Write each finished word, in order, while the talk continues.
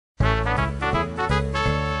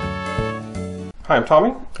Hi, I'm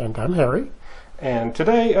Tommy. And I'm Harry. And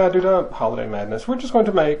today, due to Holiday Madness, we're just going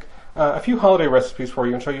to make a few holiday recipes for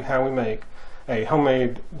you and show you how we make a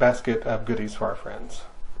homemade basket of goodies for our friends.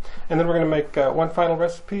 And then we're going to make one final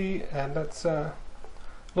recipe, and that's a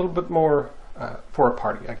little bit more for a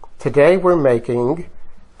party. Today we're making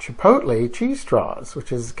Chipotle Cheese Straws,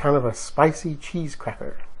 which is kind of a spicy cheese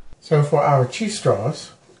cracker. So for our cheese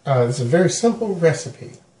straws, it's a very simple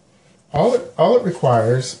recipe. All it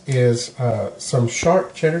requires is some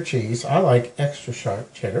sharp cheddar cheese. I like extra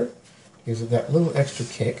sharp cheddar. Gives it that little extra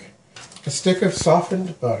kick. A stick of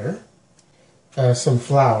softened butter. Some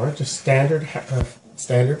flour, just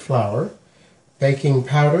standard flour. Baking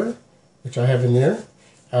powder, which I have in there.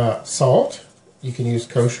 Salt. You can use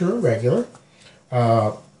kosher or regular.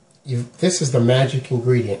 This is the magic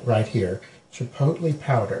ingredient right here. Chipotle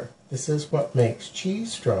powder. This is what makes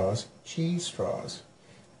cheese straws cheese straws.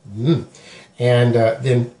 And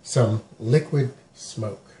then some liquid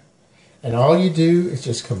smoke. And all you do is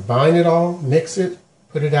just combine it all, mix it,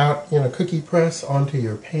 put it out in a cookie press onto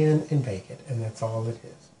your pan and bake it. And that's all it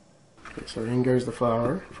is. Okay, so in goes the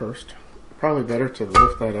flour first. Probably better to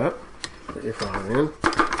lift that up. Put your flour in.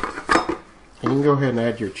 And you can go ahead and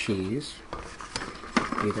add your cheese.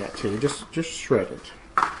 Do that too. Just shred it.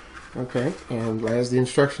 Okay, and as the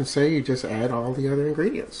instructions say, you just add all the other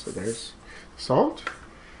ingredients. So there's salt.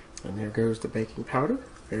 And there goes the baking powder,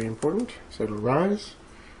 very important, so it'll rise.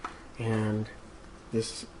 And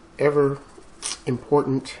this ever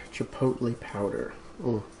important chipotle powder.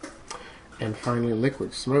 And finally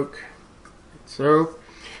liquid smoke. So,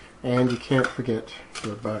 and you can't forget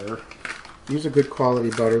your butter. Use a good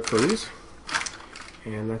quality butter, please.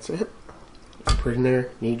 And that's it. Put in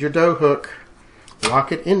there, need your dough hook.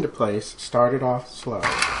 Lock it into place, start it off slow.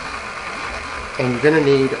 And you're gonna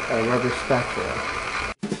need a rubber spatula.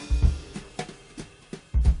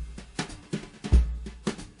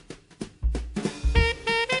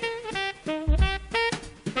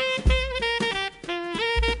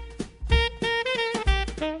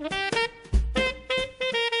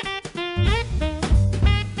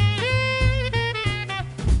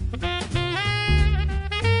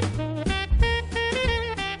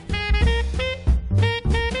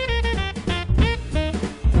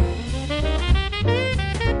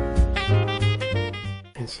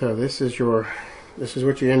 So this is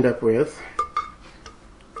what you end up with.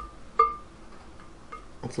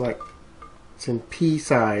 It's in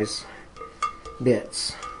pea-size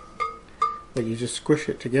bits, but you just squish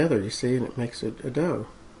it together, you see, and it makes a dough.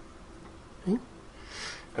 Okay?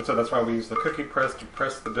 And so that's why we use the cookie press to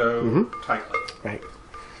press the dough tightly. Right.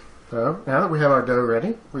 So now that we have our dough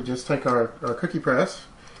ready, we just take our cookie press,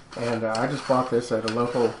 and I just bought this at a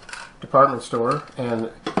local department store, and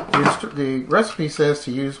the recipe says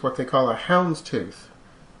to use what they call a hound's tooth.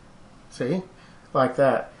 See? Like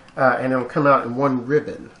that. And it'll come out in one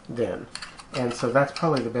ribbon then. And so that's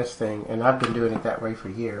probably the best thing, and I've been doing it that way for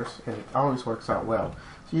years, and it always works out well.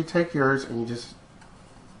 So you take yours and you just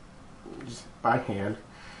by hand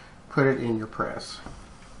put it in your press.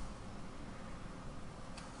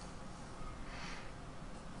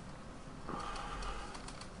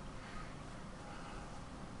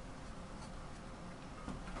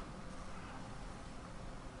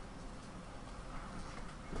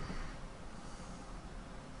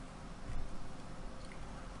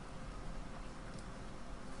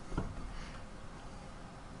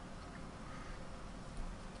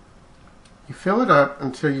 You fill it up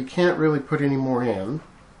until you can't really put any more in.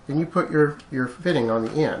 Then you put your fitting on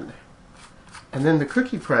the end. And then the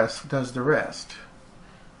cookie press does the rest.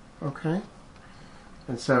 Okay?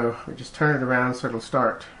 And so we just turn it around so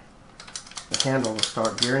the handle will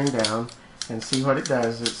start gearing down, and see what it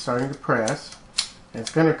does. It's starting to press. And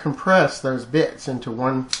it's going to compress those bits into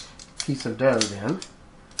one piece of dough then.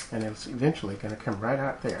 And it's eventually going to come right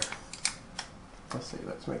out there. Let's see,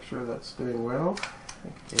 let's make sure that's doing well. I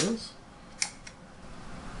think it is.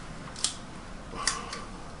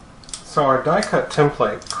 So our die cut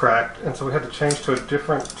template cracked, and so we had to change to a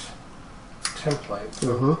different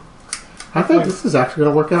template. I think this is actually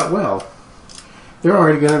going to work out well. They're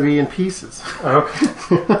already going to be in pieces. Okay.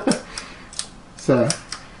 So,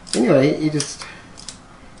 anyway, you just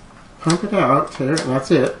pump it out there, and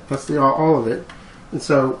that's it. That's all of it. And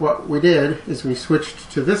so what we did is we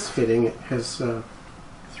switched to this fitting. It has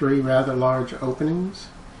 3 rather large openings.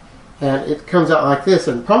 And it comes out like this,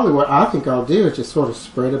 and probably what I think I'll do is just sort of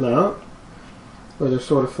spread them out where they're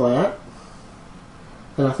sort of flat.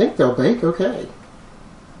 And I think they'll bake okay.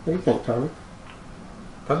 What do you think, Tommy?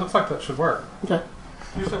 That looks like that should work. Okay.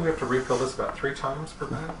 Usually we have to refill this about 3 times per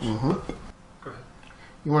batch. Mm-hmm. Go ahead.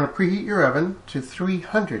 You want to preheat your oven to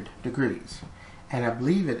 300 degrees. And I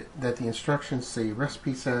believe that the instructions, the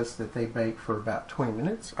recipe says that they bake for about 20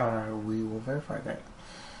 minutes. We will verify that.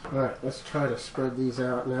 All right, let's try to spread these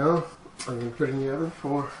out now. I'm going to put it in the oven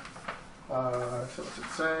for, so what's it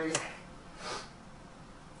say?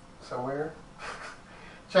 Somewhere.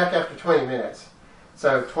 Check after 20 minutes.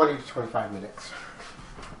 So 20 to 25 minutes.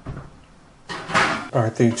 All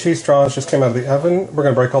right, the cheese straws just came out of the oven. We're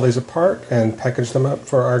going to break all these apart and package them up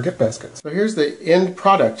for our gift baskets. So here's the end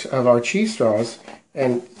product of our cheese straws.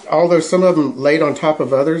 And although some of them laid on top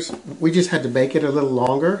of others, we just had to bake it a little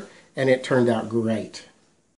longer, and it turned out great.